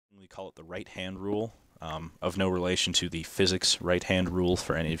call it the right-hand rule, of no relation to the physics right-hand rule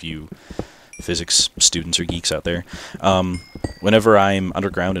for any of you physics students or geeks out there. Whenever I'm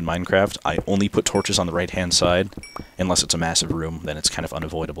underground in Minecraft, I only put torches on the right-hand side, unless it's a massive room, then it's kind of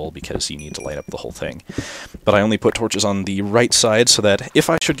unavoidable because you need to light up the whole thing. But I only put torches on the right side so that if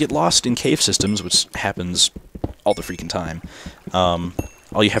I should get lost in cave systems, which happens all the freaking time,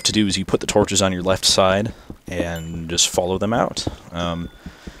 all you have to do is you put the torches on your left side and just follow them out.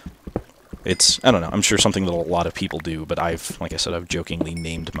 I don't know, I'm sure something that a lot of people do, but like I said, I've jokingly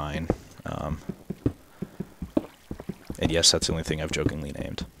named mine. And yes, that's the only thing I've jokingly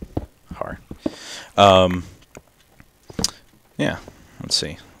named. Har. Yeah, let's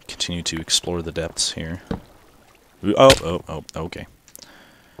see. Continue to explore the depths here. Oh, okay.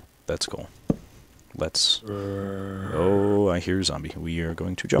 That's cool. Let's... Oh, I hear a zombie. We are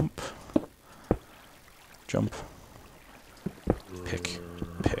going to jump. Jump. Pick.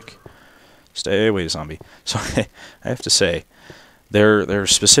 Stay away, zombie. So, I have to say, there are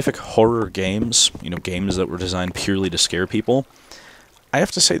specific horror games, games that were designed purely to scare people. I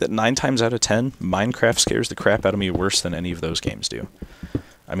have to say that 9 times out of 10, Minecraft scares the crap out of me worse than any of those games do.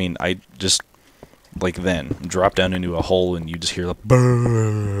 I mean, I just, drop down into a hole and you just hear the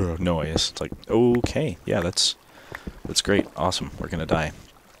brrrr noise. It's like, okay, yeah, that's great, awesome, we're gonna die.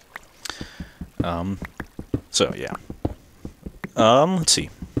 So, yeah. Let's see.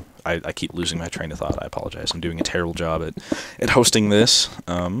 I keep losing my train of thought. I apologize. I'm doing a terrible job at hosting this.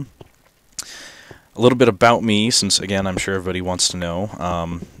 A little bit about me, since, again, I'm sure everybody wants to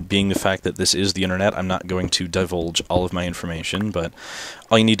know. Being the fact that this is the internet, I'm not going to divulge all of my information, but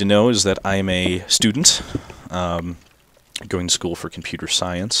all you need to know is that I'm a student going to school for computer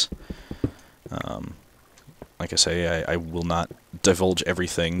science. Like I say, I will not divulge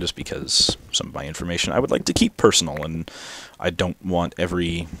everything just because some of my information I would like to keep personal, and I don't want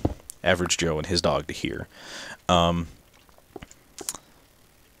every average Joe and his dog to hear.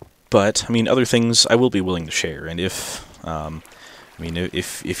 But, I mean, other things I will be willing to share, and if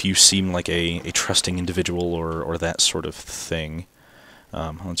you seem like a trusting individual or that sort of thing,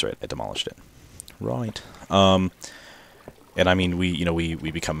 that's right, I demolished it. Right. And I mean,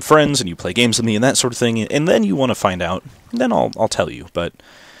 we become friends, and you play games with me, and that sort of thing, and then you want to find out, then I'll tell you. But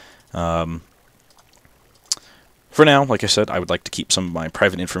for now, like I said, I would like to keep some of my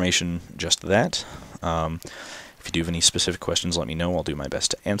private information just that. If you do have any specific questions, let me know. I'll do my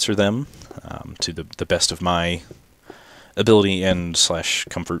best to answer them to the best of my ability and /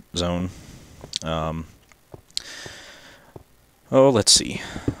 comfort zone. Let's see.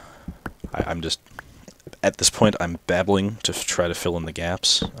 I'm just... At this point, I'm babbling to try to fill in the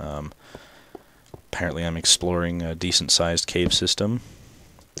gaps. Apparently I'm exploring a decent-sized cave system.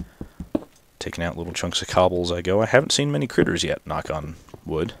 Taking out little chunks of cobble as I go. I haven't seen many critters yet, knock on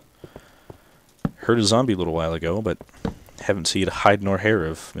wood. Heard a zombie a little while ago, but haven't seen a hide nor hair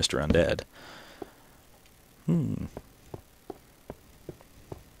of Mr. Undead.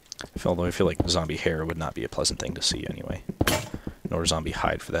 Although I feel like zombie hair would not be a pleasant thing to see anyway. Nor zombie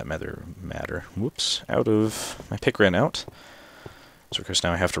hide, for that matter. Whoops, out of... My pick ran out. So of course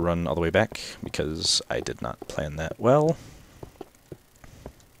now I have to run all the way back, because I did not plan that well.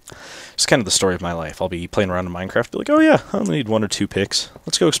 It's kind of the story of my life. I'll be playing around in Minecraft, be like, oh yeah, I only need 1 or 2 picks.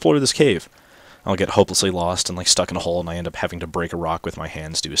 Let's go explore this cave. I'll get hopelessly lost and stuck in a hole, and I end up having to break a rock with my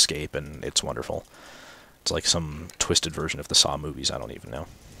hands to escape, and it's wonderful. It's like some twisted version of the Saw movies, I don't even know.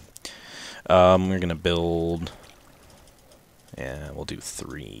 We're gonna build... Yeah, we'll do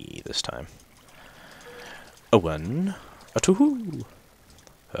 3 this time. A 1, a 2,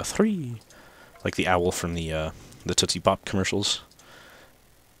 a 3. Like the owl from the Tootsie Pop commercials.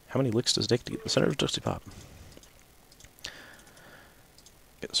 How many licks does it take to get the center of Tootsie Pop?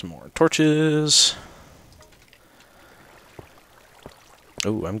 Get some more torches.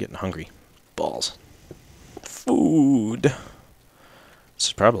 Oh, I'm getting hungry. Balls. Food. This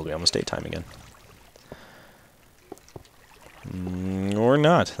is probably almost daytime again. Or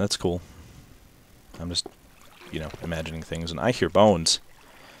not. That's cool. I'm just, imagining things, and I hear bones.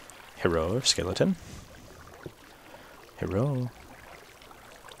 Hero, skeleton. Hero.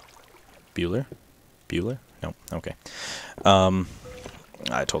 Bueller? No, okay. I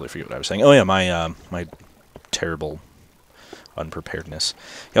totally forget what I was saying. Oh yeah, my terrible unpreparedness.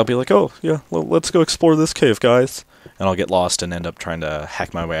 Yeah, I'll be like, oh, yeah, well, let's go explore this cave, guys. And I'll get lost and end up trying to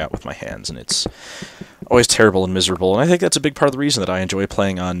hack my way out with my hands, and it's always terrible and miserable. And I think that's a big part of the reason that I enjoy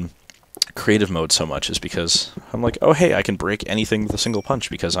playing on creative mode so much, is because I'm like, oh hey, I can break anything with a single punch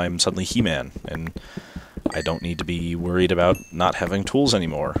because I'm suddenly He-Man, and I don't need to be worried about not having tools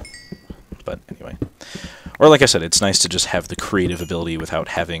anymore. But anyway. Or like I said, it's nice to just have the creative ability without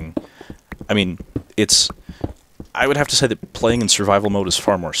having... I mean, it's... I would have to say that playing in survival mode is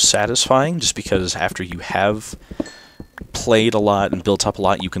far more satisfying, just because after you have played a lot and built up a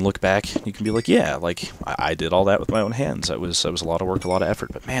lot, you can look back, you can be like, yeah, like, I did all that with my own hands. That was a lot of work, a lot of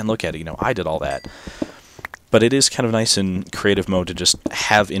effort, but man, look at it, you know, I did all that. But it is kind of nice in creative mode to just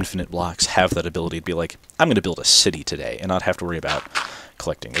have infinite blocks, have that ability to be like, I'm going to build a city today, and not have to worry about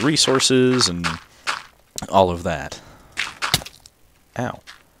collecting the resources and all of that. Ow.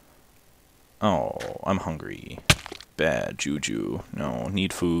 Oh, I'm hungry. Bad juju. No,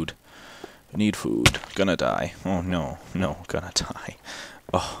 need food. Need food. Gonna die. Oh, no. No, gonna die.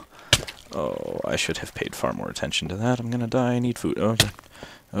 Oh. Oh, I should have paid far more attention to that. I'm gonna die. I need food. Oh, God.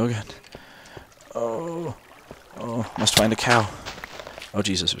 Oh, God. Oh. Oh, must find a cow. Oh,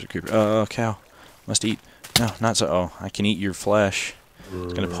 Jesus, there's a creeper. Cow. Must eat. No, not so. Oh, I can eat your flesh.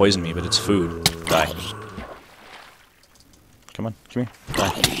 It's gonna poison me, but it's food. Die. Come on, come here.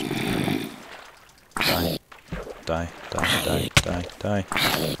 Die. Die. Die, die, die, die, die.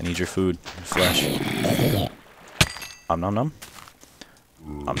 I need your food. Your flesh. Nom nom nom.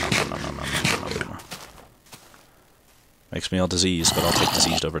 Nom nom nom nom nom nom nom nom. Makes me all diseased, but I'll take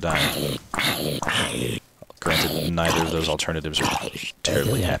diseased over dying. Granted, neither of those alternatives are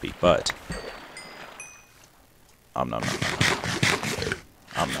terribly happy, but... Nom nom nom nom.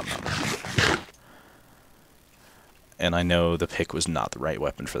 Nom nom nom nom. And I know the pick was not the right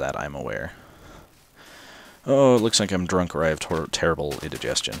weapon for that, I'm aware. Oh, it looks like I'm drunk or I have terrible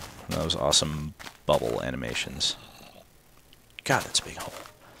indigestion. Those awesome bubble animations. God, that's a big hole.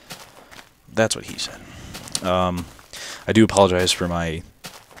 That's what he said. I do apologize for my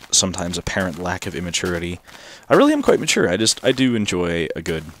sometimes apparent lack of immaturity. I really am quite mature. I do enjoy a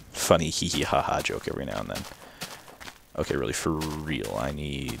good, funny hee-hee-ha-ha joke every now and then. Okay, really, for real, I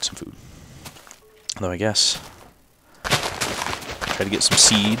need some food. Although I guess... Try to get some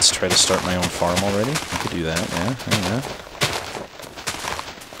seeds, try to start my own farm already. I could do that, yeah.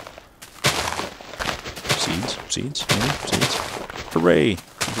 Seeds, maybe? Seeds. Hooray!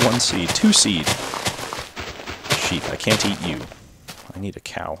 1 seed, 2 seed. Sheep, I can't eat you. I need a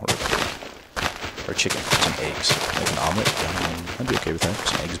cow or a chicken, some eggs. Like an omelet, I'd be okay with that.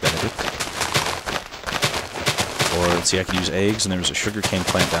 Some eggs Benedict. Or, let's see, I could use eggs, and there's a sugarcane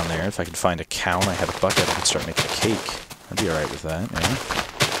plant down there. If I could find a cow and I had a bucket, I could start making a cake. I'd be alright with that, yeah.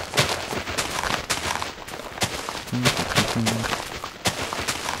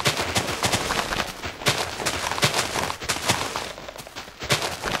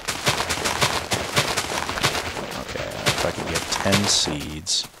 Okay, if I could get 10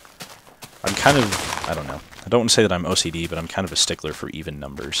 seeds. I'm kind of, I don't know. I don't want to say that I'm OCD, but I'm kind of a stickler for even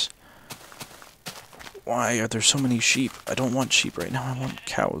numbers. Why are there so many sheep? I don't want sheep right now. I want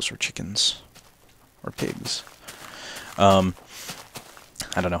cows or chickens. Or pigs. I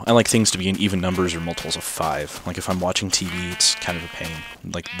don't know. I like things to be in even numbers or multiples of 5. Like if I'm watching TV, it's kind of a pain.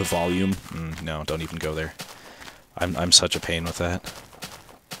 Like the volume, no, don't even go there. I'm such a pain with that.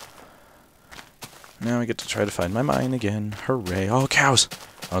 Now I get to try to find my mine again. Hooray! Oh, cows!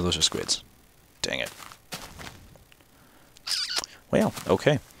 Oh, those are squids. Dang it. Well,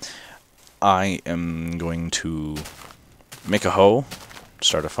 okay. I am going to make a hoe,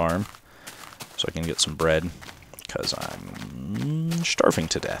 start a farm, so I can get some bread. Because I'm starving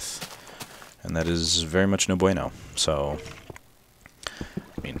to death. And that is very much no bueno. So,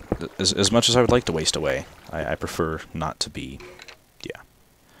 I mean, as much as I would like to waste away, I prefer not to be, yeah.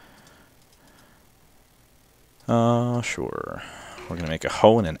 Sure. We're going to make a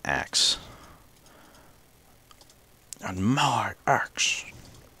hoe and an axe. And my axe.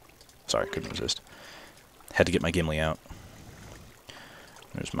 Sorry, couldn't resist. Had to get my Gimli out.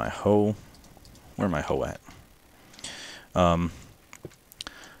 There's my hoe. Where my hoe at?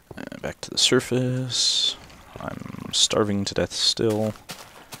 Back to the surface. I'm starving to death still.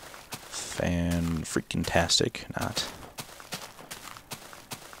 Fan-freaking-tastic. Not.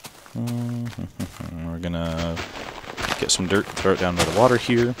 We're gonna get some dirt, throw it down by the water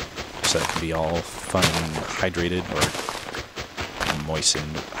here, so that can be all fun and hydrated, or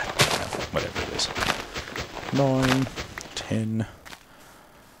moistened, I don't know, whatever it is. 9, 10,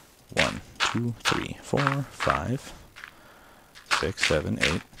 1, 2, 3, 4, 5, 6, 7,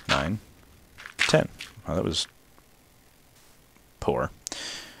 8, 9, 10. Well, that was poor.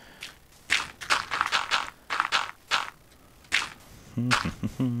 I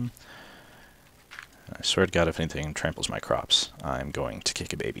swear to God, if anything tramples my crops, I'm going to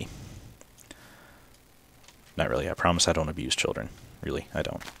kick a baby. Not really. I promise I don't abuse children. Really, I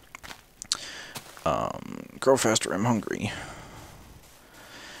don't. Grow faster, I'm hungry.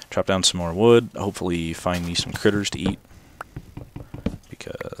 Chop down some more wood. Hopefully find me some critters to eat.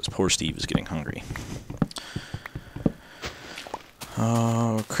 Because poor Steve is getting hungry.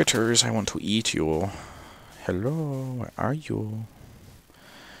 Critters, I want to eat you. Hello, where are you?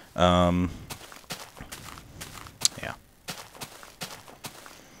 Yeah.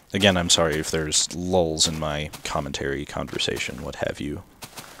 Again, I'm sorry if there's lulls in my commentary, conversation, what have you.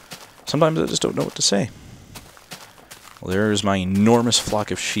 Sometimes I just don't know what to say. Well, there's my enormous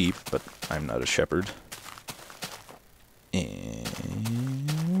flock of sheep, but I'm not a shepherd. And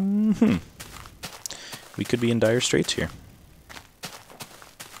we could be in dire straits here.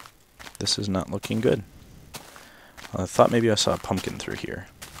 This is not looking good. I thought maybe I saw a pumpkin through here.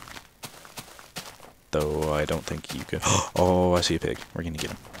 Though I don't think you could... Oh, I see a pig. We're gonna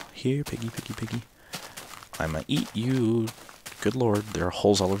get him. Here, piggy, piggy, piggy. I'ma eat you. Good lord, there are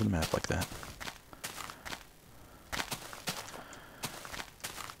holes all over the map like that.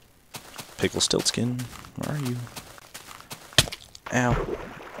 Pickle Stiltskin, where are you? Ow.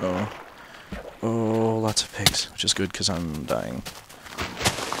 Oh. Oh, lots of pigs, which is good because I'm dying.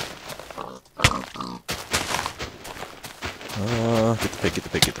 Get the pig, get the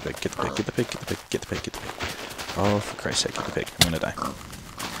pig, get the pig, get the pig, get the pig, get the pig, get the pig, get the pig. Oh, for Christ's sake, get the pig. I'm gonna die.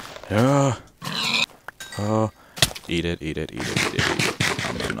 Oh. Eat it, eat it, eat it, eat it, eat it.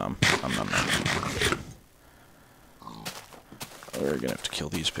 Nom nom nom. Nom nom nom. We're gonna have to kill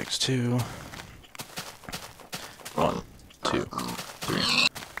these pigs too. 1, 2, 3.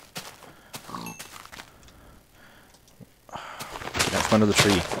 Get out from under the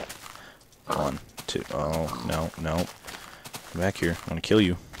tree. 1, 2. Oh, no, no. Come back here. I want to kill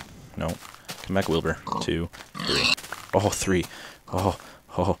you. No. Come back, Wilbur. 2, 3. Oh, 3. Oh,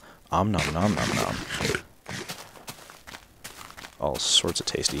 oh. Nom nom nom nom. All sorts of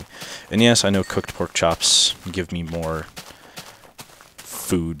tasty. And yes, I know cooked pork chops give me more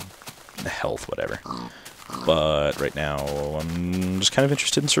food, health, whatever. But right now, I'm just kind of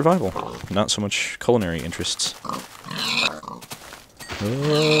interested in survival. Not so much culinary interests.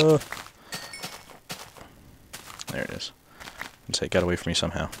 There it is. I'd say it got away from me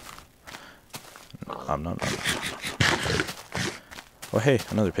somehow. Nom nom nom. Oh hey,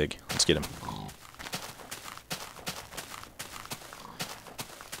 another pig. Let's get him.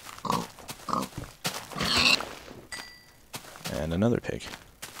 And another pig.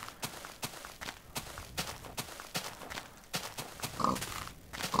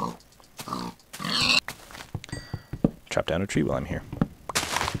 Chop down a tree while I'm here.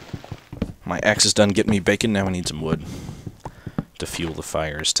 My axe is done getting me bacon, now I need some wood to fuel the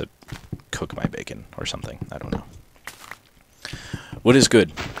fires to cook my bacon or something. I don't know. Wood is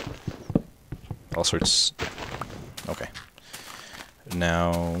good. All sorts... Okay.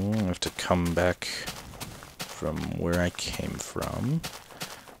 Now, I have to come back from where I came from.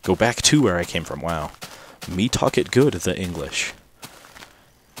 Go back to where I came from, wow. Me talk it good, the English.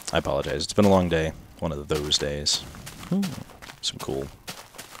 I apologize, it's been a long day. One of those days. Some cool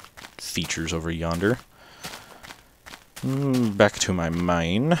features over yonder. Back to my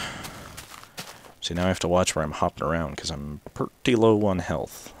mine. See, now I have to watch where I'm hopping around, because I'm pretty low on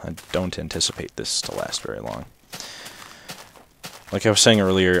health. I don't anticipate this to last very long. Like I was saying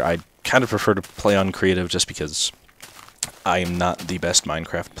earlier, I kind of prefer to play on creative just because I am not the best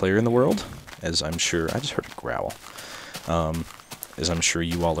Minecraft player in the world, as I'm sure... I just heard a growl. As I'm sure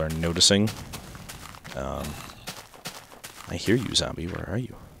you all are noticing. I hear you, zombie. Where are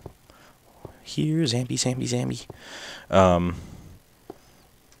you? Here, Zambi, Zambi, Zambi.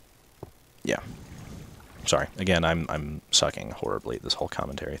 Yeah. Sorry. Again, I'm sucking horribly at this whole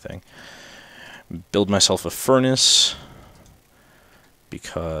commentary thing. Build myself a furnace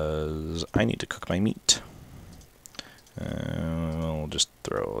because I need to cook my meat. I'll just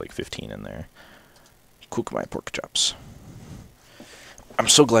throw like 15 in there. Cook my pork chops. I'm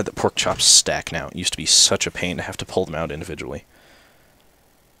so glad that pork chops stack now. It used to be such a pain to have to pull them out individually.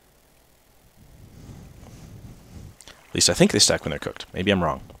 At least I think they stack when they're cooked. Maybe I'm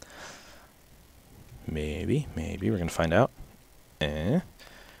wrong. Maybe. We're gonna find out.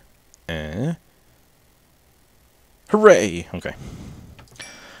 Hooray! Okay.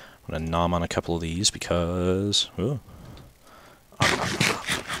 I'm gonna nom on a couple of these because... Ooh.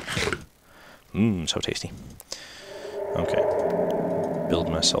 So tasty. Okay. Build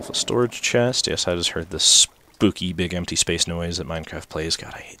myself a storage chest. Yes, I just heard the spooky big empty space noise that Minecraft plays.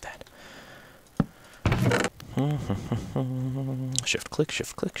 God, I hate that. Shift click,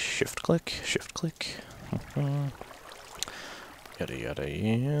 shift click, shift click, shift click. Yada yada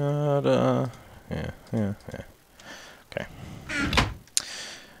yada. Yeah. Okay.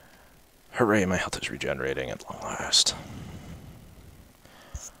 Hooray, my health is regenerating at long last.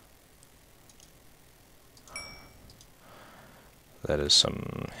 That is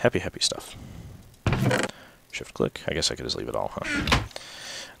some happy, happy stuff. Shift click. I guess I could just leave it all, huh?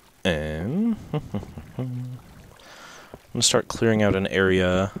 And I'm going to start clearing out an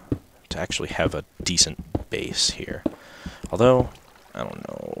area to actually have a decent base here. Although, I don't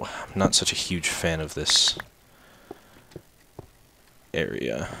know, I'm not such a huge fan of this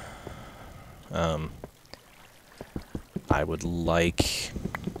area. I would like...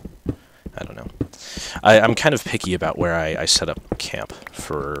 I don't know. I'm kind of picky about where I set up camp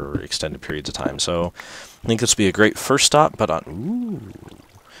for extended periods of time, so I think this would be a great first stop, but on...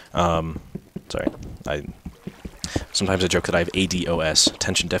 sorry. Sometimes I joke that I have ADOS,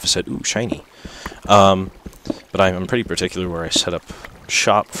 attention deficit, shiny. But I'm pretty particular where I set up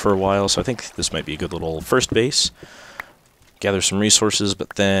shop for a while, so I think this might be a good little first base. Gather some resources, but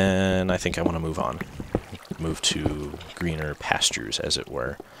then I think I want to move on. Move to greener pastures, as it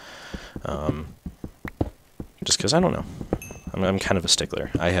were. Just because, I don't know. I'm kind of a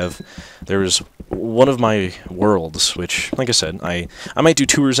stickler. There's one of my worlds, which, like I said, I might do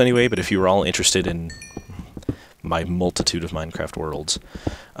tours anyway, but if you were all interested in my multitude of Minecraft worlds,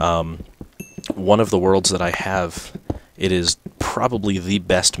 one of the worlds that I have, it is probably the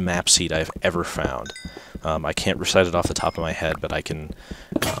best map seed I've ever found. I can't recite it off the top of my head, but I can,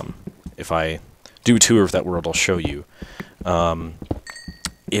 if I do a tour of that world, I'll show you.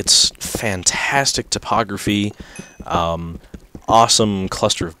 It's fantastic topography, awesome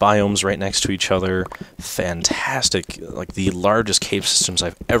cluster of biomes right next to each other, fantastic, like the largest cave systems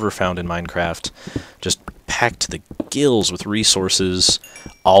I've ever found in Minecraft, just packed to the gills with resources,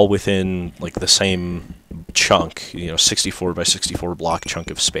 all within like the same chunk, 64 by 64 block chunk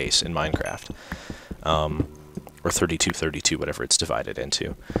of space in Minecraft. Or 32, whatever it's divided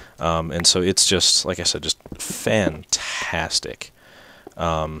into. And so it's just, like I said, just fantastic.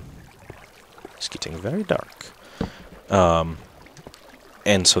 It's getting very dark.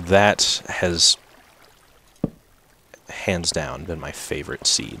 And so that has, hands down, been my favorite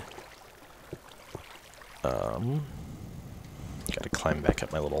seed. Gotta climb back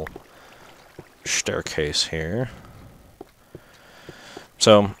up my little staircase here.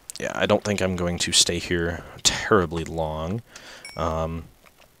 So, yeah, I don't think I'm going to stay here terribly long.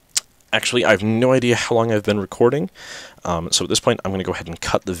 Actually, I have no idea how long I've been recording, so at this point I'm going to go ahead and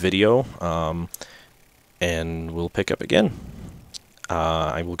cut the video, and we'll pick up again.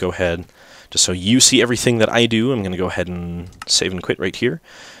 I will go ahead, just so you see everything that I do, I'm going to go ahead and save and quit right here,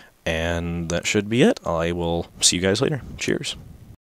 and that should be it. I will see you guys later. Cheers.